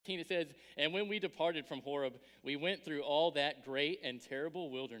It says, and when we departed from Horeb, we went through all that great and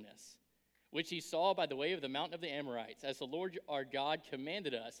terrible wilderness, which he saw by the way of the mountain of the Amorites, as the Lord our God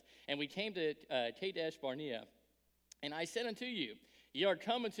commanded us. And we came to Kadesh Barnea. And I said unto you, ye are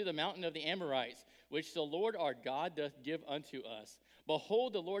come unto the mountain of the Amorites, which the Lord our God doth give unto us.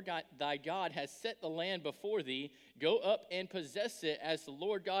 Behold, the Lord God, thy God has set the land before thee. Go up and possess it, as the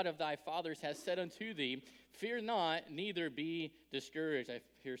Lord God of thy fathers has said unto thee. Fear not, neither be discouraged. I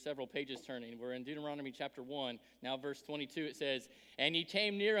hear several pages turning. We're in Deuteronomy chapter 1. Now verse 22, it says, and ye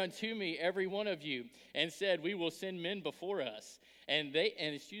came near unto me, every one of you, and said, we will send men before us. And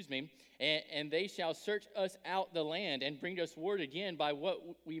they shall search us out the land, and bring us word again by what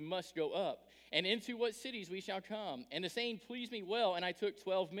we must go up, and into what cities we shall come. And the saying pleased me well, and I took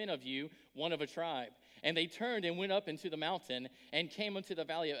 12 men of you, one of a tribe. And they turned and went up into the mountain, and came unto the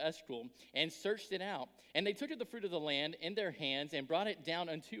valley of Eshcol, and searched it out. And they took of the fruit of the land in their hands, and brought it down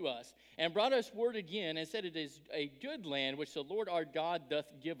unto us, and brought us word again, and said, it is a good land which the Lord our God doth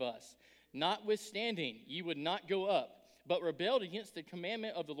give us. Notwithstanding, ye would not go up, but rebelled against the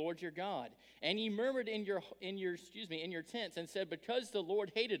commandment of the Lord your God. And ye murmured in your tents, and said, because the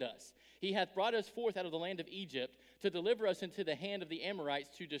Lord hated us, he hath brought us forth out of the land of Egypt, to deliver us into the hand of the Amorites,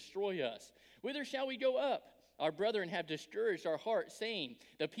 to destroy us. Whither shall we go up? Our brethren have discouraged our heart, saying,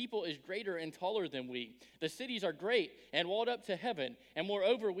 the people is greater and taller than we. The cities are great and walled up to heaven. And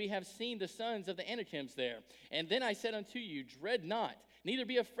moreover, we have seen the sons of the Anakims there. And then I said unto you, dread not, neither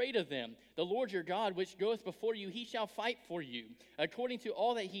be afraid of them. The Lord your God, which goeth before you, he shall fight for you, according to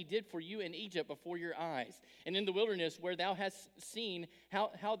all that he did for you in Egypt before your eyes, and in the wilderness, where thou hast seen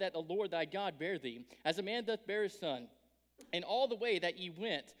how that the Lord thy God bare thee, as a man doth bear his son. And all the way that ye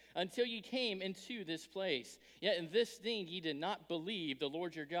went, until ye came into this place. Yet in this thing ye did not believe the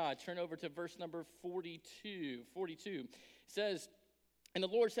Lord your God. Turn over to verse number 42. 42 it says, and the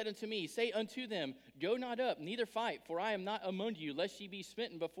Lord said unto me, say unto them, go not up, neither fight, for I am not among you, lest ye be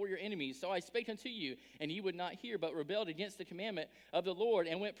smitten before your enemies. So I spake unto you, and ye would not hear, but rebelled against the commandment of the Lord,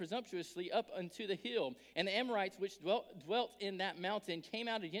 and went presumptuously up unto the hill. And the Amorites which dwelt in that mountain came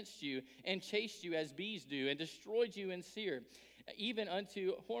out against you, and chased you as bees do, and destroyed you in Seir, even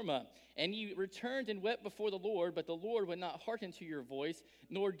unto Hormah. And ye returned and wept before the Lord, but the Lord would not hearken to your voice,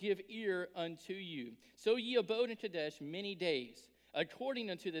 nor give ear unto you. So ye abode in Kadesh many days, according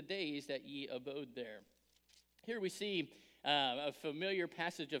unto the days that ye abode there. Here we see a familiar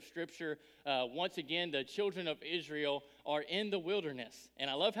passage of Scripture. Once again, the children of Israel are in the wilderness. And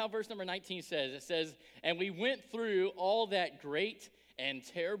I love how verse number 19 says, it says, and we went through all that great and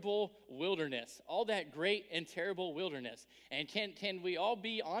terrible wilderness. All that great and terrible wilderness. And can we all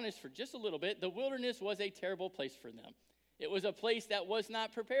be honest for just a little bit? The wilderness was a terrible place for them. It was a place that was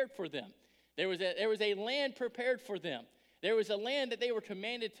not prepared for them. There was a land prepared for them. There was a land that they were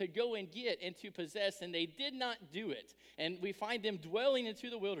commanded to go and get and to possess, and they did not do it. And we find them dwelling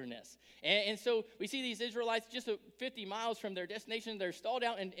into the wilderness. And so we see these Israelites just 50 miles from their destination. They're stalled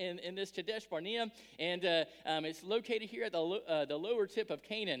out in this Kadesh Barnea, and it's located here at the lower tip of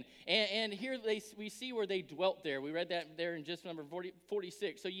Canaan. And here we see where they dwelt there. We read that there in just number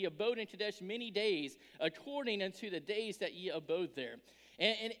 46. So ye abode in Kadesh many days, according unto the days that ye abode there.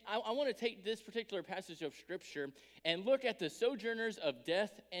 And I want to take this particular passage of Scripture and look at the sojourners of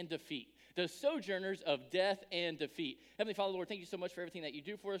death and defeat. The sojourners of death and defeat. Heavenly Father, Lord, thank you so much for everything that you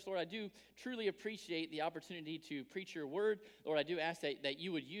do for us. Lord, I do truly appreciate the opportunity to preach your word. Lord, I do ask that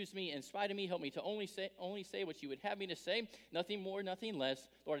you would use me in spite of me. Help me to only say what you would have me to say. Nothing more, nothing less.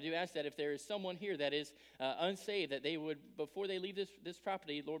 Lord, I do ask that if there is someone here that is unsaved, that they would, before they leave this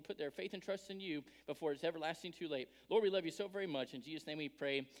property, Lord, put their faith and trust in you before it's everlasting too late. Lord, we love you so very much. In Jesus' name we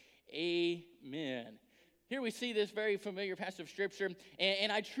pray. Amen. Here we see this very familiar passage of Scripture, and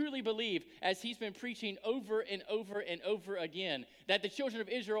I truly believe, as he's been preaching over and over and over again, that the children of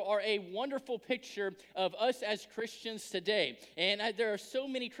Israel are a wonderful picture of us as Christians today. And there are so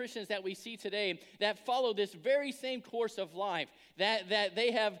many Christians that we see today that follow this very same course of life, that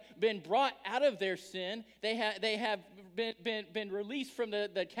they have been brought out of their sin. They have been released from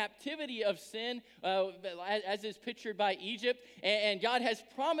the captivity of sin, as is pictured by Egypt, and God has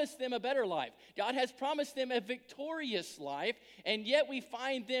promised them a better life. God has promised them a victorious life, and yet we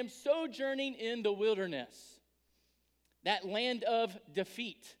find them sojourning in the wilderness, that land of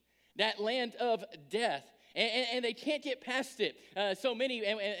defeat, that land of death. And they can't get past it. So many,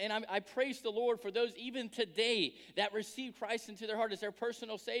 and I praise the Lord for those even today that receive Christ into their heart as their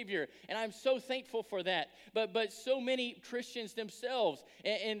personal Savior. And I'm so thankful for that. But so many Christians themselves,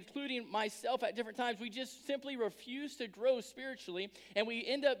 including myself at different times, we just simply refuse to grow spiritually. And we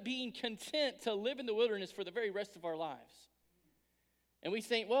end up being content to live in the wilderness for the very rest of our lives. And we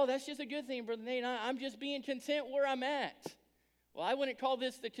think, well, that's just a good thing, Brother Nate. I'm just being content where I'm at. Well, I wouldn't call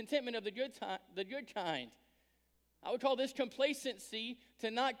this the contentment of the good kind. I would call this complacency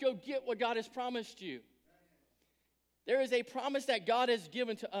to not go get what God has promised you. There is a promise that God has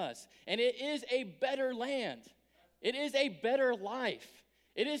given to us, and it is a better land. It is a better life.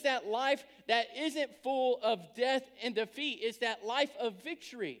 It is that life that isn't full of death and defeat. It's that life of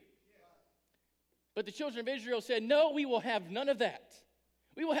victory. But the children of Israel said, no, we will have none of that.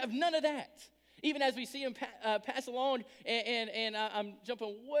 We will have none of that. Even as we see him pass along, and I'm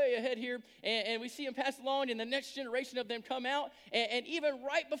jumping way ahead here, and we see him pass along, and the next generation of them come out, and even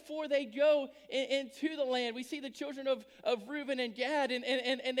right before they go into the land, we see the children of Reuben and Gad,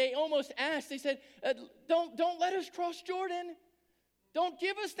 and they almost asked, they said, don't let us cross Jordan. Don't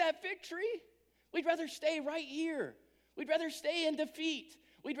give us that victory. We'd rather stay right here. We'd rather stay in defeat.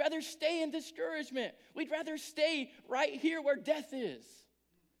 We'd rather stay in discouragement. We'd rather stay right here where death is.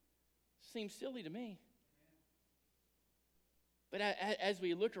 Seems silly to me. But as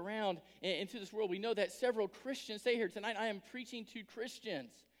we look around into this world, we know that several Christians say here tonight, I am preaching to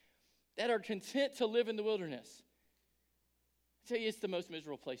Christians that are content to live in the wilderness. I tell you, it's the most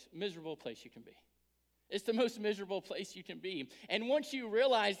miserable place you can be. It's the most miserable place you can be. And once you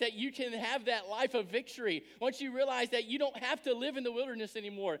realize that you can have that life of victory, once you realize that you don't have to live in the wilderness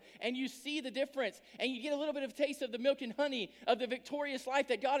anymore, and you see the difference, and you get a little bit of taste of the milk and honey of the victorious life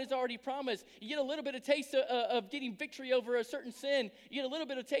that God has already promised, you get a little bit of taste of getting victory over a certain sin, you get a little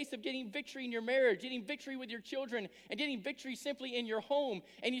bit of taste of getting victory in your marriage, getting victory with your children, and getting victory simply in your home,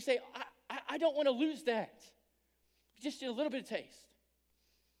 and you say, I don't want to lose that. Just a little bit of taste.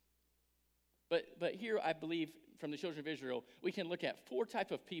 But here, I believe, from the children of Israel, we can look at 4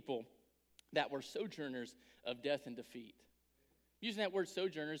 types of people that were sojourners of death and defeat. Using that word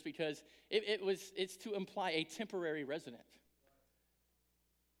sojourners because it's to imply a temporary resident.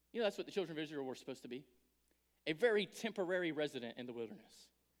 You know, that's what the children of Israel were supposed to be. A very temporary resident in the wilderness.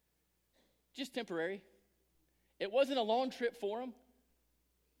 Just temporary. It wasn't a long trip for them.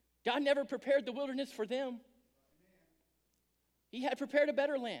 God never prepared the wilderness for them. He had prepared a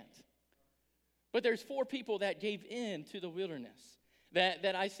better land. But there's 4 people that gave in to the wilderness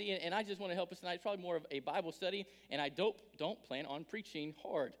that I see, and I just want to help us tonight. It's probably more of a Bible study, and I don't plan on preaching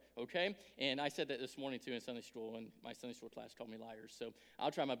hard, okay? And I said that this morning, too, in Sunday school, and my Sunday school class called me liars, so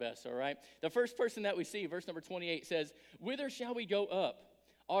I'll try my best, all right? The first person that we see, verse number 28, says, "Whither shall we go up?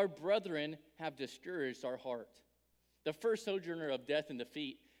 Our brethren have discouraged our heart." The first sojourner of death and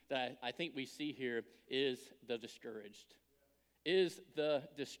defeat that I think we see here is the discouraged. Is the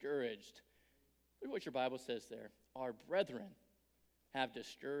discouraged. Look at what your Bible says there. Our brethren have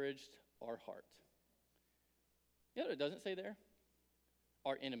discouraged our heart. You know what it doesn't say there?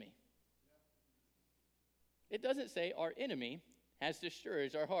 Our enemy. It doesn't say our enemy has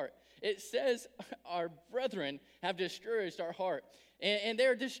discouraged our heart. It says our brethren have discouraged our heart. And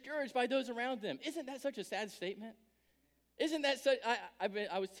they're discouraged by those around them. Isn't that such a sad statement? Isn't that such?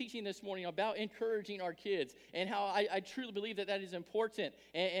 I was teaching this morning about encouraging our kids and how I truly believe that is important.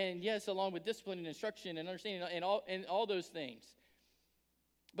 And yes, along with discipline and instruction and understanding and all those things.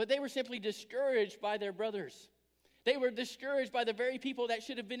 But they were simply discouraged by their brothers. They were discouraged by the very people that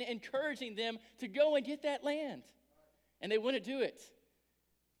should have been encouraging them to go and get that land. And they wouldn't do it.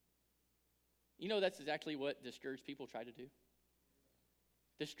 You know, that's exactly what discouraged people try to do.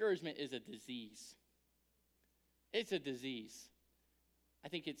 Discouragement is a disease. It's a disease. I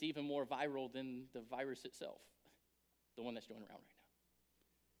think it's even more viral than the virus itself, the one that's going around right now.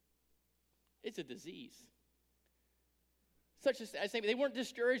 It's a disease. Such as they weren't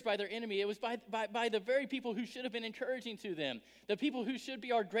discouraged by their enemy. It was by the very people who should have been encouraging to them. The people who should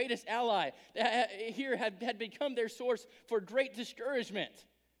be our greatest ally here had become their source for great discouragement.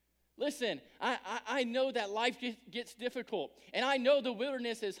 Listen, I know that life gets difficult, and I know the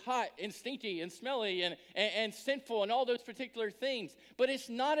wilderness is hot and stinky and smelly and sinful and all those particular things, but it's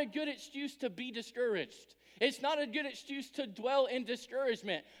not a good excuse to be discouraged. It's not a good excuse to dwell in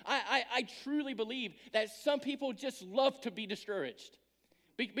discouragement. I truly believe that some people just love to be discouraged.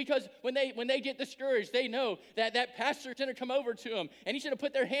 Because when they get discouraged, they know that pastor's going to come over to them, and he's going to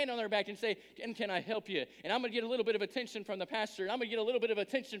put their hand on their back and say, can I help you? And I'm going to get a little bit of attention from the pastor, and I'm going to get a little bit of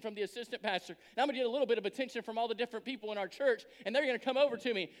attention from the assistant pastor, and I'm going to get a little bit of attention from all the different people in our church, and they're going to come over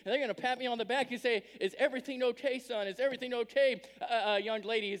to me, and they're going to pat me on the back and say, is everything okay, son? Is everything okay, young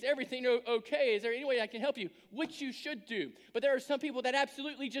lady? Is everything okay? Is there any way I can help you? Which you should do. But there are some people that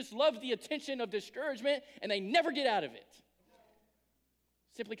absolutely just love the attention of discouragement, and they never get out of it.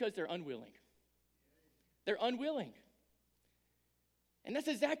 Simply because they're unwilling. They're unwilling. And that's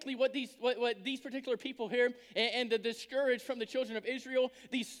exactly what these particular people here and the discouraged from the children of Israel,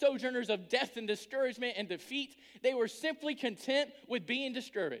 these sojourners of death and discouragement and defeat, they were simply content with being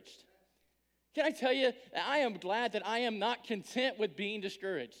discouraged. Can I tell you, I am glad that I am not content with being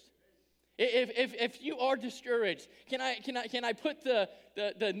discouraged. If you are discouraged, can I put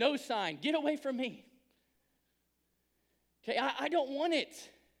the no sign? Get away from me. Okay, I don't want it.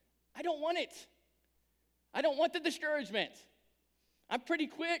 I don't want it. I don't want the discouragement. I'm pretty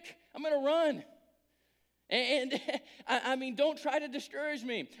quick. I'm going to run. And I mean, don't try to discourage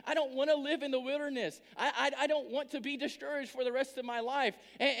me. I don't want to live in the wilderness. I don't want to be discouraged for the rest of my life.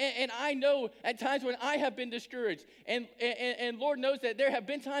 And I know at times when I have been discouraged. And Lord knows that there have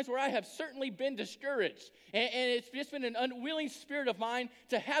been times where I have certainly been discouraged. And it's just been an unwilling spirit of mine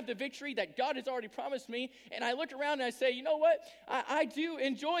to have the victory that God has already promised me. And I look around and I say, you know what? I do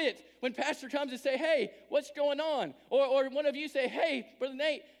enjoy it when Pastor comes and say, hey, what's going on? Or one of you say, hey, Brother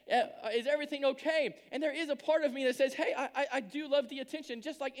Nate, is everything okay? And there is a part of me that says, hey, I do love the attention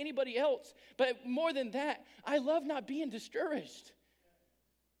just like anybody else. But more than that, I love not being discouraged.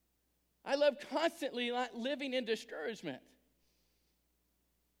 I love constantly not living in discouragement.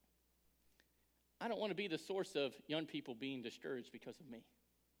 I don't want to be the source of young people being discouraged because of me.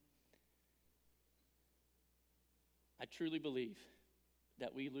 I truly believe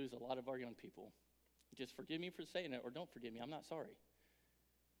that we lose a lot of our young people. Just forgive me for saying it, or don't forgive me. I'm not sorry.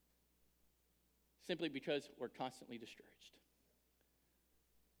 Simply because we're constantly discouraged.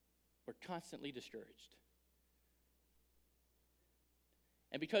 We're constantly discouraged.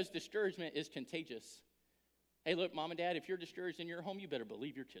 And because discouragement is contagious, hey, look, Mom and Dad, if you're discouraged in your home, you better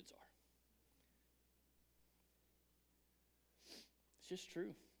believe your kids are. It's just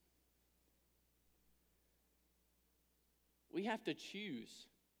true. We have to choose.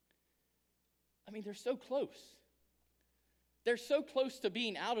 I mean, they're so close. They're so close to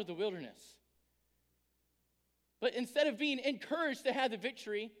being out of the wilderness. But instead of being encouraged to have the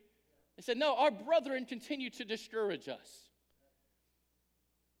victory, they said, no, our brethren continue to discourage us.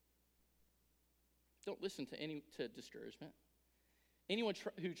 Don't listen to discouragement. Anyone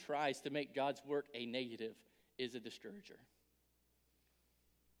who tries to make God's work a negative is a discourager.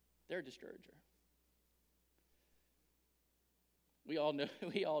 They're a discourager. We all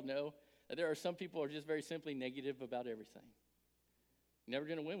know that there are some people who are just very simply negative about everything. You're never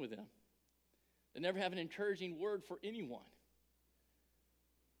going to win with them. They never have an encouraging word for anyone.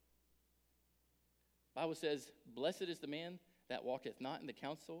 The Bible says, blessed is the man that walketh not in the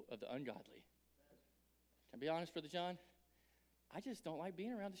counsel of the ungodly. Can I be honest, Brother John? I just don't like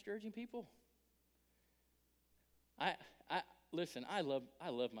being around discouraging people. Listen, I love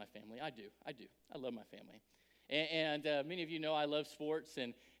my family. I do. I love my family. And many of you know I love sports,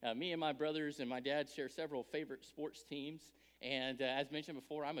 and me and my brothers and my dad share several favorite sports teams. And as mentioned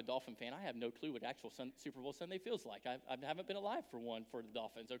before, I'm a Dolphin fan. I have no clue what actual Super Bowl Sunday feels like. I haven't been alive for one for the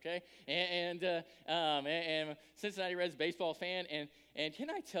Dolphins, okay? And Cincinnati Reds baseball fan. And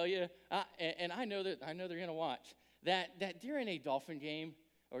can I tell you, and I know they're going to watch, that during a Dolphin game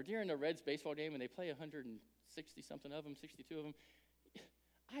or during a Reds baseball game, when they play 160-something of them, 62 of them,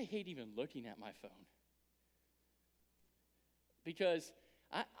 I hate even looking at my phone. Because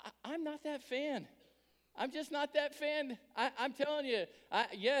I'm not that fan. I'm just not that fan. I'm telling you,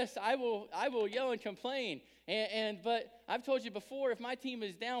 yes, I will yell and complain. But I've told you before, if my team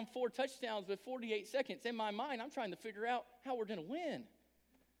is down 4 touchdowns with 48 seconds, in my mind, I'm trying to figure out how we're going to win.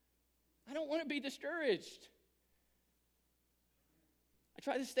 I don't want to be discouraged. I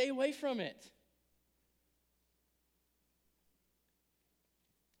try to stay away from it.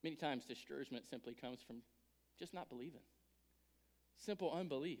 Many times, discouragement simply comes from just not believing. Simple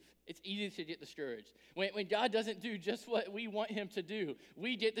unbelief. It's easy to get discouraged. When God doesn't do just what we want him to do,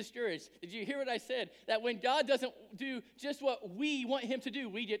 we get discouraged. Did you hear what I said? That when God doesn't do just what we want him to do,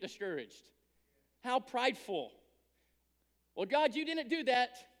 we get discouraged. How prideful. Well, God, you didn't do that,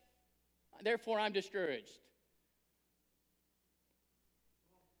 therefore I'm discouraged.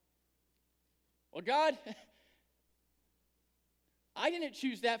 Well, God, I didn't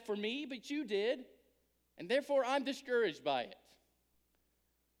choose that for me, but you did, and therefore I'm discouraged by it.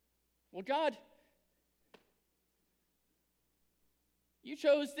 Well, God, you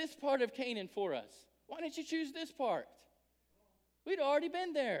chose this part of Canaan for us. Why didn't you choose this part? We'd already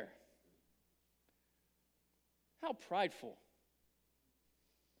been there. How prideful.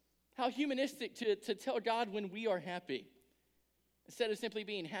 How humanistic to tell God when we are happy, instead of simply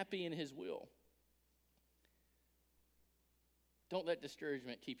being happy in his will. Don't let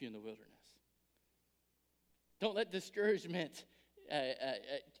discouragement keep you in the wilderness. Don't let discouragement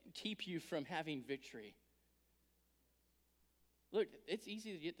keep you from having victory. Look, it's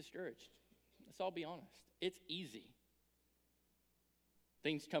easy to get discouraged. Let's all be honest. It's easy.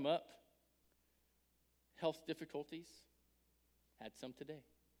 Things come up. Health difficulties. Had some today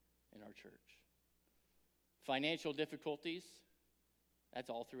in our church. Financial difficulties. That's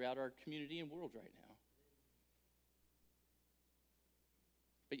all throughout our community and world right now.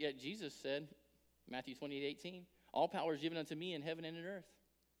 But yet Jesus said, Matthew 28:18, all power is given unto me in heaven and in earth.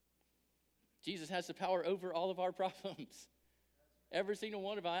 Jesus has the power over all of our problems. Every single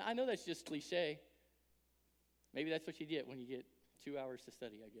one of them. I know that's just cliche. Maybe that's what you get when you get 2 hours to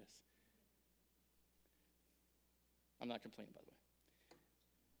study, I guess. I'm not complaining, by the way.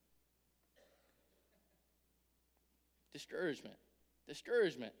 Discouragement.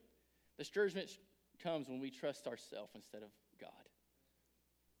 Discouragement comes when we trust ourselves instead of God.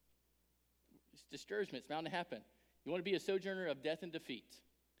 Discouragement's bound to happen. You want to be a sojourner of death and defeat.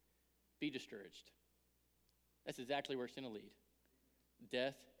 Be discouraged. That's exactly where it's going to lead.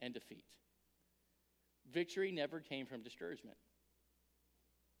 Death and defeat. Victory never came from discouragement.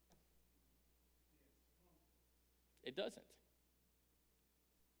 It doesn't.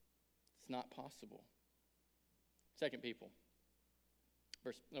 It's not possible. 2 People,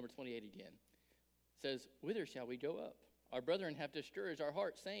 verse number 28 again, says, whither shall we go up? Our brethren have discouraged our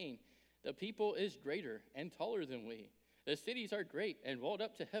hearts, saying, the people is greater and taller than we. The cities are great and walled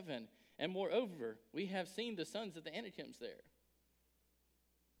up to heaven. And moreover, we have seen the sons of the Anakims there.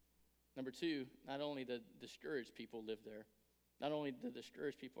 Number 2, not only the discouraged people live there, not only the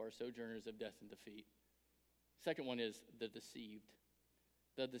discouraged people are sojourners of death and defeat. Second one is the deceived.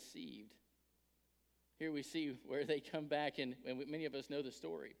 The deceived. Here we see where they come back, and many of us know the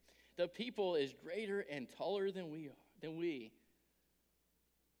story. The people is greater and taller than we.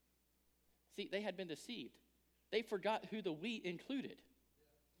 See, they had been deceived. They forgot who the we included.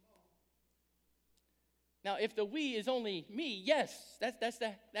 Now, if the we is only me, yes, that's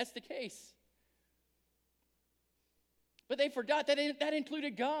the case. But they forgot that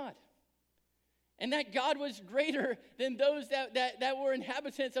included God. And that God was greater than those that were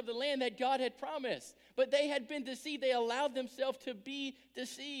inhabitants of the land that God had promised. But they had been deceived. They allowed themselves to be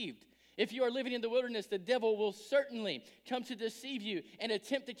deceived. If you are living in the wilderness, the devil will certainly come to deceive you and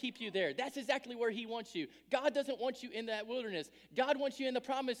attempt to keep you there. That's exactly where he wants you. God doesn't want you in that wilderness. God wants you in the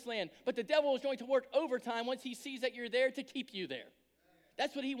promised land. But the devil is going to work overtime once he sees that you're there to keep you there.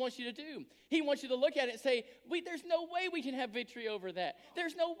 That's what he wants you to do. He wants you to look at it and say, there's no way we can have victory over that.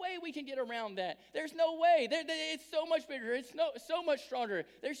 There's no way we can get around that. There's no way. It's so much bigger. It's so much stronger.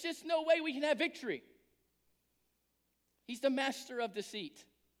 There's just no way we can have victory. He's the master of deceit.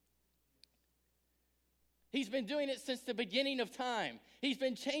 He's been doing it since the beginning of time. He's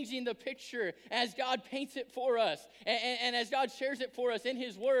been changing the picture as God paints it for us and as God shares it for us in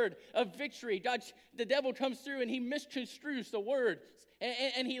his word of victory. The devil comes through and he misconstrues the word.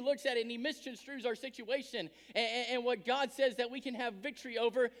 And he looks at it and he misconstrues our situation. And what God says that we can have victory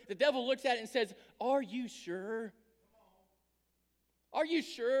over, the devil looks at it and says, are you sure? Are you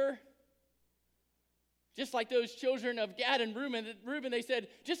sure? Just like those children of Gad and Reuben, they said,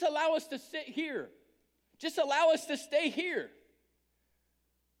 just allow us to sit here. Just allow us to stay here.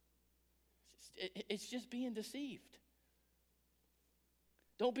 It's just being deceived.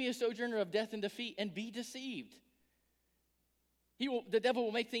 Don't be a sojourner of death and defeat and be deceived. The devil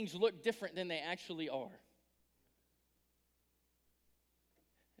will make things look different than they actually are.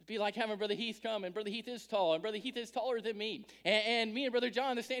 It'd be like having Brother Heath come, and Brother Heath is tall, and Brother Heath is taller than me. And me and Brother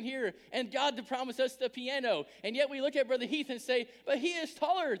John to stand here, and God to promise us the piano. And yet we look at Brother Heath and say, but he is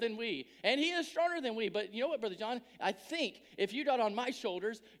taller than we, and he is stronger than we. But you know what, Brother John? I think if you got on my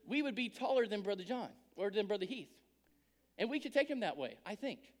shoulders, we would be taller than Brother John, or than Brother Heath. And we could take him that way, I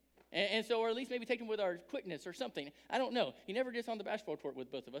think. And so, or at least maybe take him with our quickness or something. I don't know. He never gets on the basketball court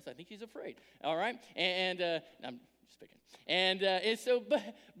with both of us. I think he's afraid. All right? And I'm just picking. And so,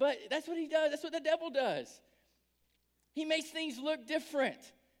 but that's what he does. That's what the devil does. He makes things look different.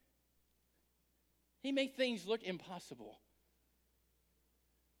 He makes things look impossible.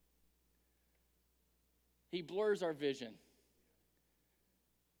 He blurs our vision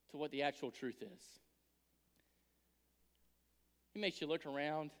to what the actual truth is. He makes you look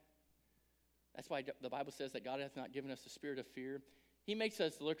around. That's why the Bible says that God hath not given us a spirit of fear. He makes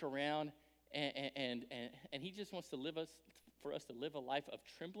us look around, and he just wants to for us to live a life of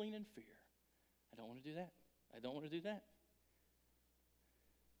trembling and fear. I don't want to do that. I don't want to do that.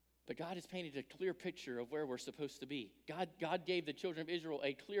 But God has painted a clear picture of where we're supposed to be. God gave the children of Israel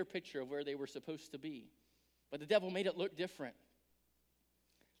a clear picture of where they were supposed to be. But the devil made it look different.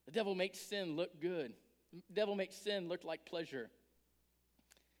 The devil makes sin look good. The devil makes sin look like pleasure.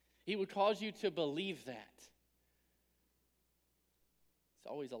 He would cause you to believe that. It's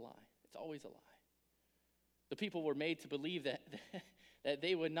always a lie. It's always a lie. The people were made to believe that, that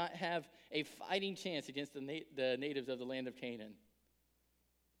they would not have a fighting chance against the natives of the land of Canaan.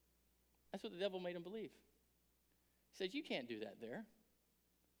 That's what the devil made them believe. He says, you can't do that there.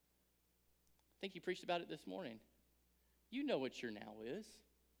 I think you preached about it this morning. You know what your now is.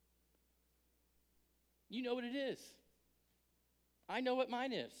 You know what it is. I know what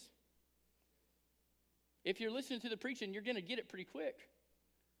mine is. If you're listening to the preaching, you're going to get it pretty quick.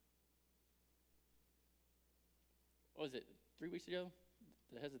 What was it, 3 weeks ago?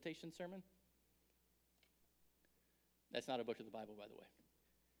 The hesitation sermon? That's not a book of the Bible, by the way.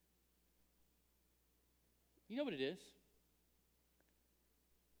 You know what it is.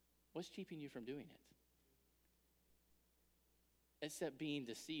 What's keeping you from doing it? Except being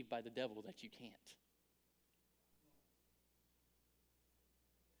deceived by the devil that you can't.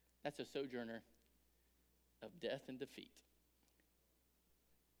 That's a sojourner of death and defeat.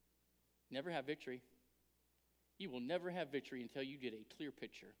 Never have victory. You will never have victory until you get a clear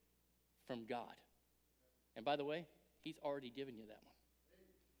picture from God. And by the way, he's already given you that one.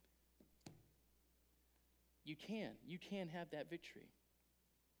 You can have that victory.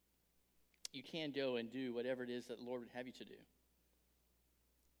 You can go and do whatever it is that the Lord would have you to do.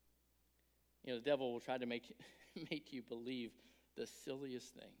 You know, the devil will try to make you believe the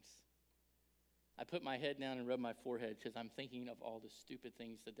silliest things. I put my head down and rub my forehead because I'm thinking of all the stupid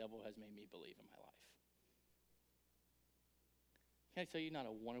things the devil has made me believe in my life. Can I tell you, not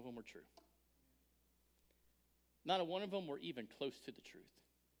a one of them were true. Not a one of them were even close to the truth.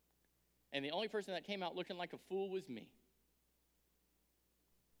 And the only person that came out looking like a fool was me.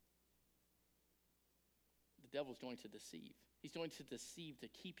 The devil's going to deceive. He's going to deceive to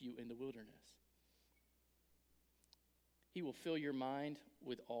keep you in the wilderness. He will fill your mind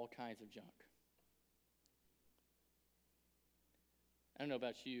with all kinds of junk. I don't know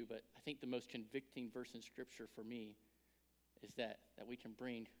about you, but I think the most convicting verse in Scripture for me is that we can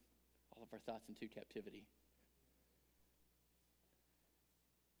bring all of our thoughts into captivity.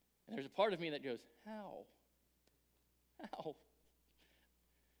 And there's a part of me that goes, how? How?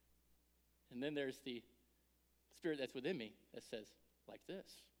 And then there's the spirit that's within me that says, like this.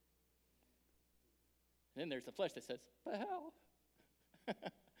 And then there's the flesh that says, but how?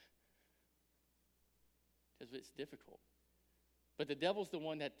 Because it's difficult. But the devil's the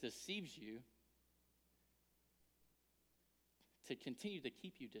one that deceives you to continue to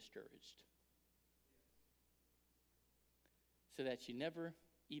keep you discouraged. So that you never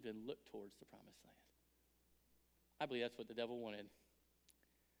even look towards the promised land. I believe that's what the devil wanted.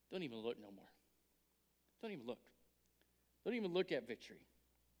 Don't even look no more. Don't even look. Don't even look at victory.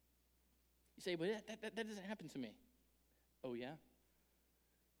 You say, but that doesn't happen to me. Oh, yeah?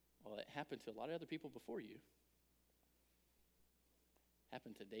 Well, it happened to a lot of other people before you.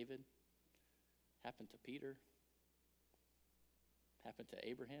 Happened to David. Happened to Peter. Happened to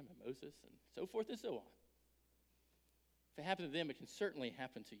Abraham and Moses and so forth and so on. If it happened to them, it can certainly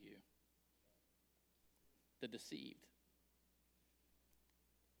happen to you. The deceived.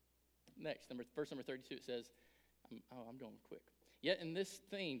 Next, verse number 32, it says, I'm going quick. Yet in this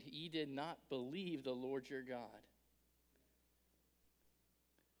thing ye did not believe the Lord your God.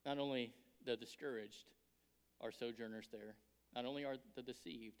 Not only the discouraged are sojourners there, not only are the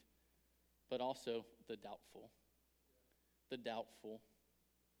deceived, but also the doubtful. The doubtful.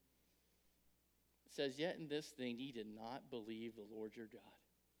 It says, yet in this thing ye did not believe the Lord your God.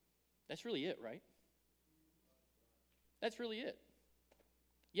 That's really it, right? That's really it.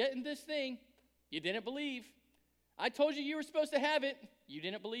 Yet in this thing, you didn't believe. I told you were supposed to have it. You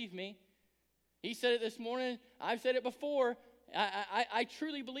didn't believe me. He said it this morning. I've said it before. I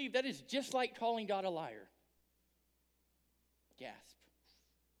truly believe that is just like calling God a liar. Gasp.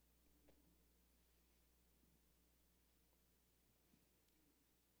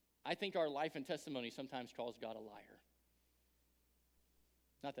 I think our life and testimony sometimes calls God a liar.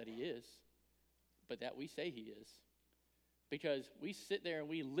 Not that he is, but that we say he is. Because we sit there and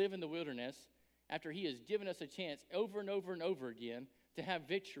we live in the wilderness after he has given us a chance over and over and over again to have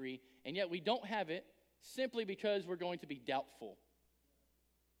victory, and yet we don't have it simply because we're going to be doubtful.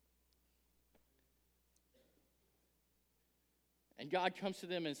 And God comes to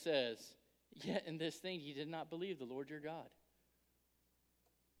them and says, yet in this thing ye did not believe the Lord your God.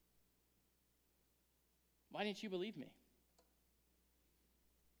 Why didn't you believe me?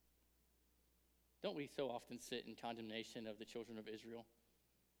 Don't we so often sit in condemnation of the children of Israel?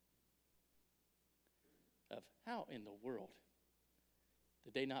 Of how in the world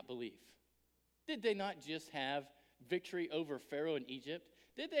did they not believe? Did they not just have victory over Pharaoh in Egypt?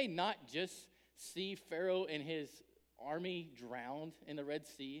 Did they not just see Pharaoh and his army drowned in the Red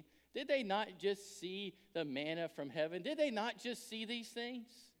Sea? Did they not just see the manna from heaven? Did they not just see these things?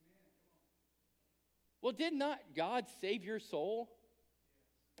 Well, did not God save your soul?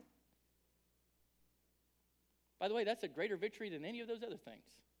 By the way, that's a greater victory than any of those other things.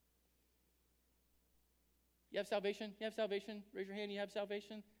 You have salvation? You have salvation? Raise your hand, you have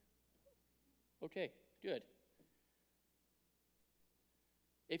salvation? Okay, good.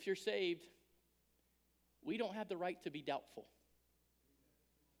 If you're saved, we don't have the right to be doubtful.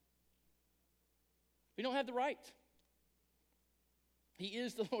 We don't have the right. He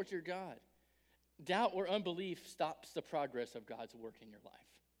is the Lord your God. Doubt or unbelief stops the progress of God's work in your life.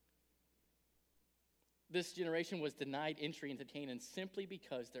 This generation was denied entry into Canaan simply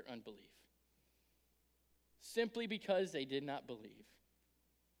because of their unbelief. Simply because they did not believe.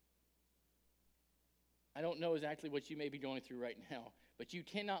 I don't know exactly what you may be going through right now, but you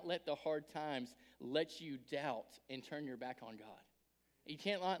cannot let the hard times let you doubt and turn your back on God. You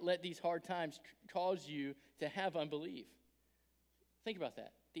cannot let these hard times cause you to have unbelief. Think about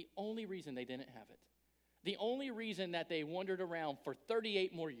that. The only reason they didn't have it, the only reason that they wandered around for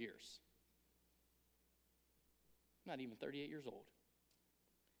 38 more years, not even 38 years old,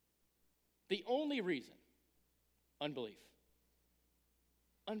 the only reason, unbelief.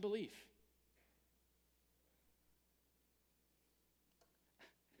 Unbelief.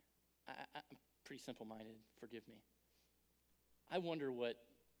 I'm pretty simple-minded, forgive me. I wonder what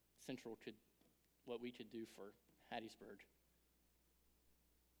we could do for Hattiesburg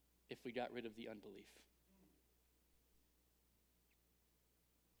if we got rid of the unbelief.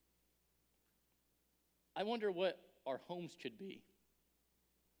 I wonder what our homes could be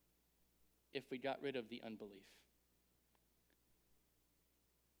if we got rid of the unbelief.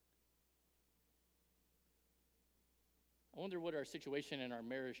 I wonder what our situation in our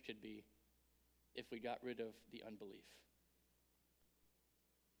marriage could be if we got rid of the unbelief.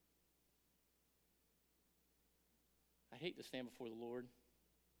 I hate to stand before the Lord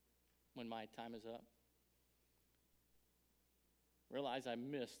when my time is up. Realize I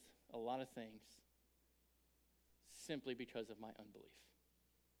missed a lot of things simply because of my unbelief.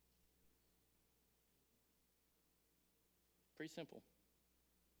 Pretty simple.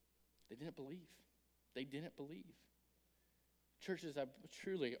 They didn't believe. They didn't believe. Churches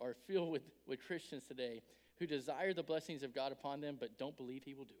truly are filled with Christians today who desire the blessings of God upon them but don't believe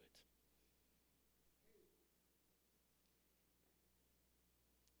he will do it.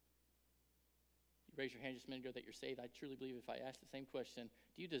 You raise your hand just a minute ago that you're saved. I truly believe if I ask the same question,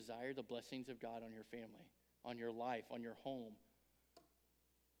 do you desire the blessings of God on your family, on your life, on your home?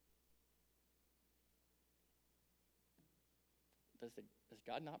 Does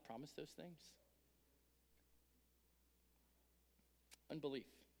God not promise those things? Unbelief.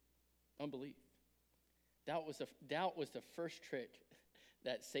 Unbelief. Doubt was the first trick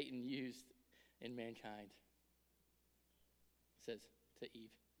that Satan used in mankind. It says to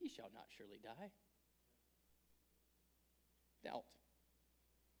Eve, "Ye shall not surely die." Doubt.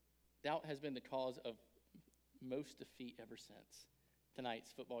 Doubt has been the cause of most defeat ever since.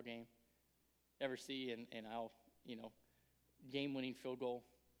 Tonight's football game. Ever see and I'll, game-winning field goal.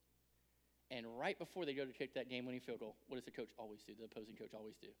 And right before they go to kick that game-winning field goal, what does the coach always do? The opposing coach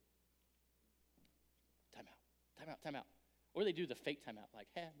always do? Timeout. Or they do the fake timeout, like,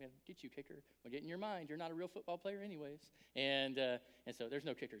 "Hey, man, get you, kicker. We'll get in your mind. You're not a real football player anyways." And so there's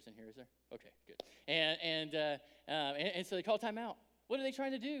no kickers in here, is there? Okay, good. And so they call timeout. What are they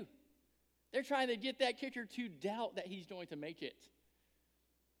trying to do? They're trying to get that kicker to doubt that he's going to make it.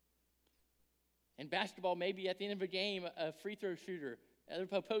 In basketball, maybe at the end of a game, a free throw shooter, the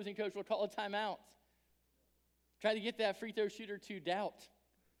opposing coach will call a timeout. Try to get that free throw shooter to doubt.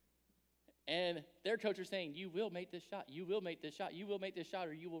 And their coach is saying, "You will make this shot. You will make this shot. You will make this shot,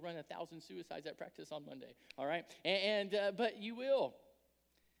 or you will run 1,000 suicides at practice on Monday." All right? But you will.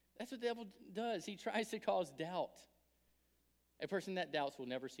 That's what the devil does. He tries to cause doubt. A person that doubts will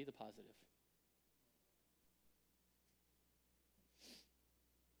never see the positive.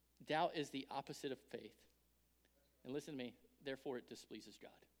 Doubt is the opposite of faith. And listen to me, therefore it displeases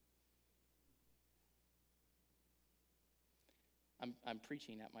God. I'm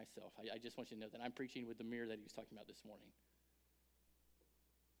preaching at myself. I just want you to know that I'm preaching with the mirror that he was talking about this morning.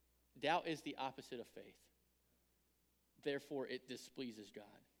 Doubt is the opposite of faith. Therefore, it displeases God.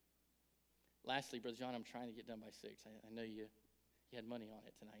 Lastly, Brother John, I'm trying to get done by 6. I know you had money on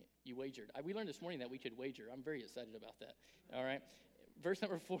it tonight. You wagered. We learned this morning that we could wager. I'm very excited about that. All right? Verse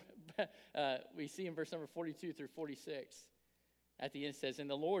number 4, we see in verse number 42 through 46. At the end it says, "And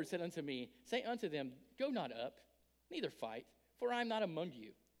the Lord said unto me, say unto them, Go not up, neither fight, for I am not among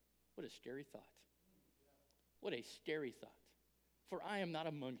you." What a scary thought. What a scary thought. For I am not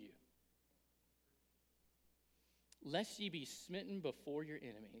among you. Lest ye be smitten before your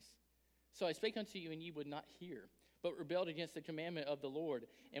enemies. So I spake unto you, and ye would not hear, but rebelled against the commandment of the Lord,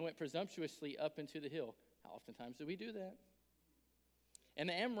 and went presumptuously up into the hill. How oftentimes do we do that? And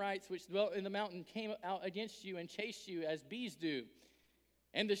the Amorites which dwelt in the mountain came out against you, and chased you as bees do,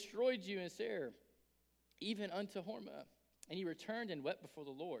 and destroyed you in Seir, even unto Hormah. And ye returned and wept before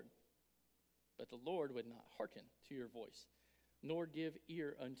the Lord. But the Lord would not hearken to your voice, nor give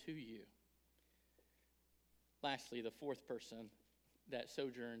ear unto you. Lastly, the fourth person that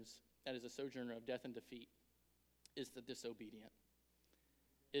is a sojourner of death and defeat, is the disobedient.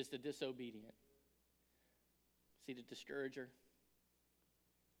 See, the discourager,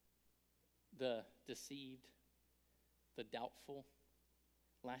 the deceived, the doubtful.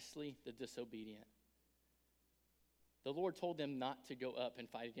 Lastly, the disobedient. The Lord told them not to go up and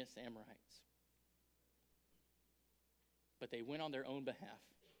fight against the Amorites. But they went on their own behalf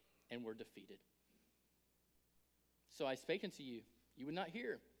and were defeated. So I spake unto you, you would not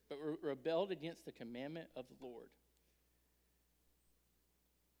hear, but rebelled against the commandment of the Lord.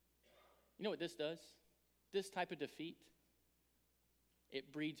 You know what this does? This type of defeat,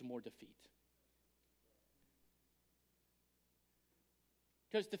 it breeds more defeat.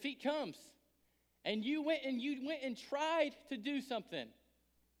 Because defeat comes, and you went and tried to do something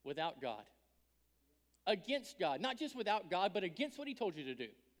without God. Against God. Not just without God, but against what he told you to do.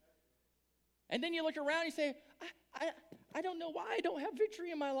 And then you look around and you say, I don't know why I don't have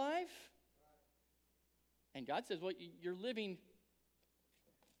victory in my life. And God says, well, you're living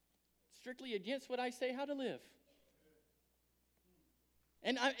strictly against what I say how to live.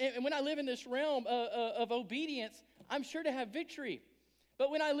 And when I live in this realm of obedience, I'm sure to have victory. But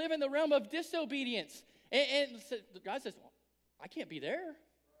when I live in the realm of disobedience, and God says, well, I can't be there.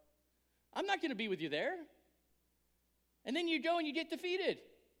 I'm not going to be with you there. And then you go and you get defeated.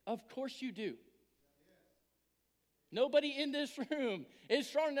 Of course you do. Nobody in this room is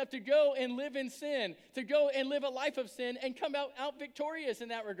strong enough to go and live in sin, to go and live a life of sin and come out victorious in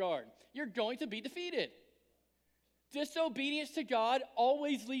that regard. You're going to be defeated. Disobedience to God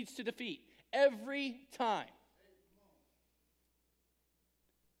always leads to defeat. Every time.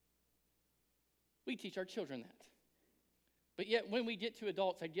 We teach our children that. But yet when we get to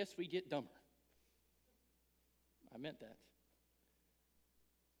adults, I guess we get dumber. I meant that.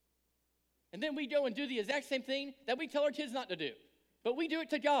 And then we go and do the exact same thing that we tell our kids not to do. But we do it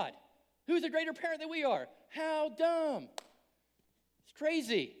to God. Who's a greater parent than we are? How dumb. It's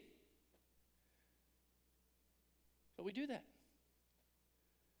crazy. But we do that.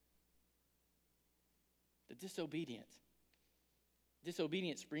 The disobedient.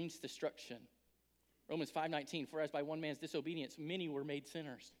 Disobedience brings destruction. Romans 5:19, for as by one man's disobedience many were made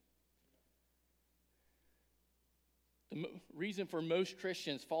sinners. The reason for most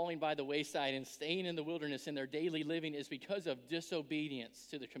Christians falling by the wayside and staying in the wilderness in their daily living is because of disobedience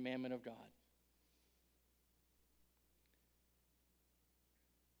to the commandment of God.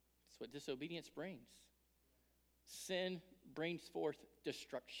 That's what disobedience brings. Sin brings forth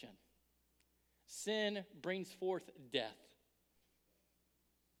destruction. Sin brings forth death.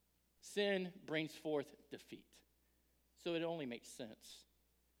 Sin brings forth defeat. So it only makes sense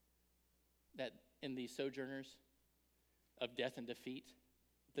that in these sojourners of death and defeat,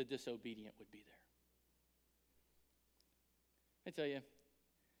 the disobedient would be there. I tell you,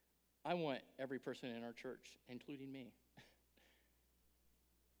 I want every person in our church, including me,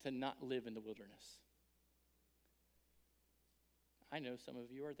 to not live in the wilderness. I know some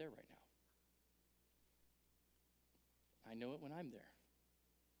of you are there right now. I know it when I'm there.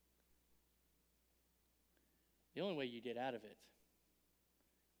 The only way you get out of it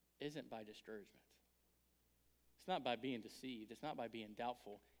isn't by discouragement. It's not by being deceived. It's not by being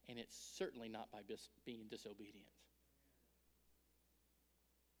doubtful. And it's certainly not by being disobedient.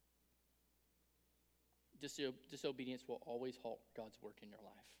 Disobedience will always halt God's work in your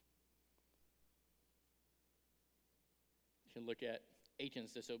life. You can look at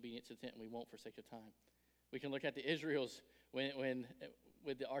Achan's disobedience to the tent, and we won't for sake of time. We can look at the Israels when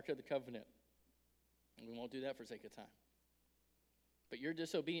with the Ark of the Covenant, and we won't do that for sake of time. But your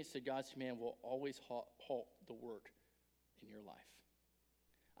disobedience to God's command will always halt the work in your life.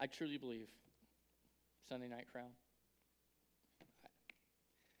 I truly believe, Sunday Night Crown,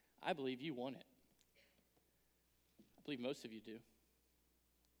 I believe you want it. I believe most of you do.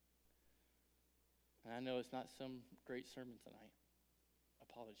 And I know it's not some great sermon tonight.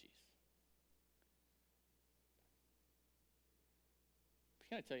 Apologies. But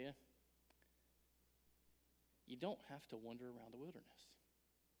can I tell you, you don't have to wander around the wilderness.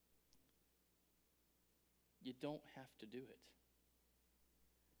 You don't have to do it.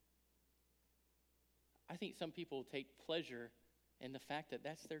 I think some people take pleasure in the fact that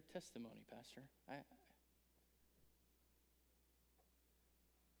that's their testimony, Pastor.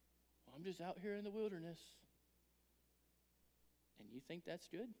 I'm just out here in the wilderness. And you think that's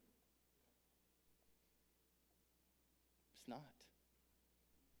good? It's not.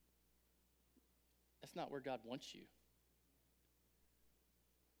 That's not where God wants you.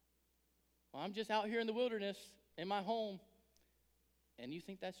 Well, I'm just out here in the wilderness, in my home, and you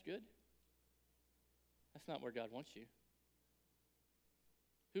think that's good? That's not where God wants you.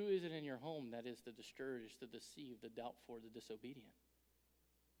 Who is it in your home that is the discouraged, the deceived, the doubtful, the disobedient?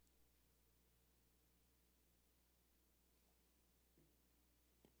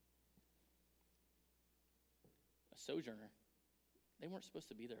 A sojourner, they weren't supposed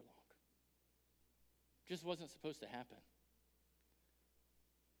to be there long. Just wasn't supposed to happen.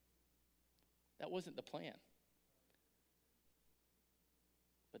 That wasn't the plan.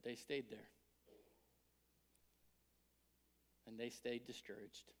 But they stayed there. And they stayed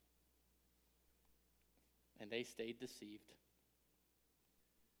discouraged. And they stayed deceived.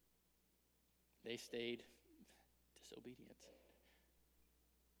 They stayed disobedient,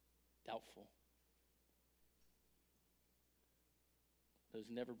 doubtful. Those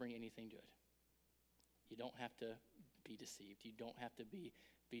never bring anything good. You don't have to be deceived. You don't have to be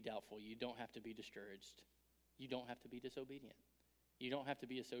doubtful. You don't have to be discouraged. You don't have to be disobedient. You don't have to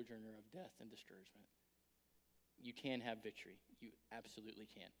be a sojourner of death and discouragement. You can have victory. You absolutely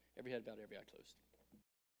can. Every head bowed, every eye closed.